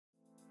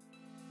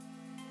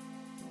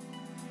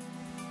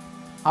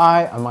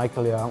Hi, I'm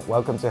Michael Leong.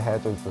 Welcome to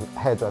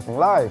Hairdressing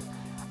Live.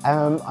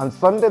 On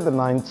Sunday the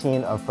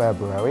 19th of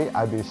February,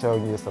 I'll be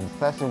showing you some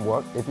session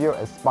work. If you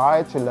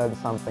aspire to learn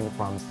something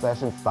from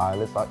session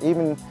stylists or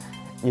even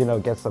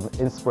get some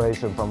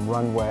inspiration from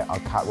runway or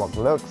catwalk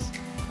looks.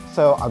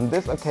 So on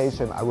this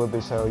occasion, I will be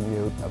showing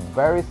you a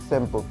very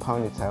simple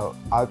ponytail.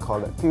 I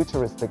call it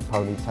futuristic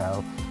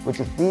ponytail,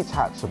 which is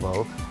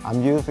detachable.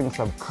 I'm using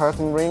some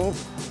curtain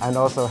rings and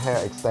also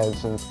hair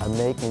extensions and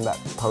making that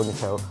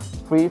ponytail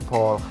free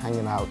fall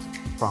hanging out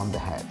from the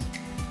head.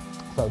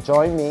 So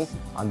join me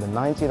on the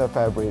 19th of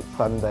February,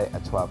 Sunday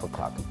at 12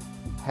 o'clock.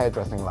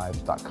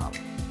 hairdressinglive.com.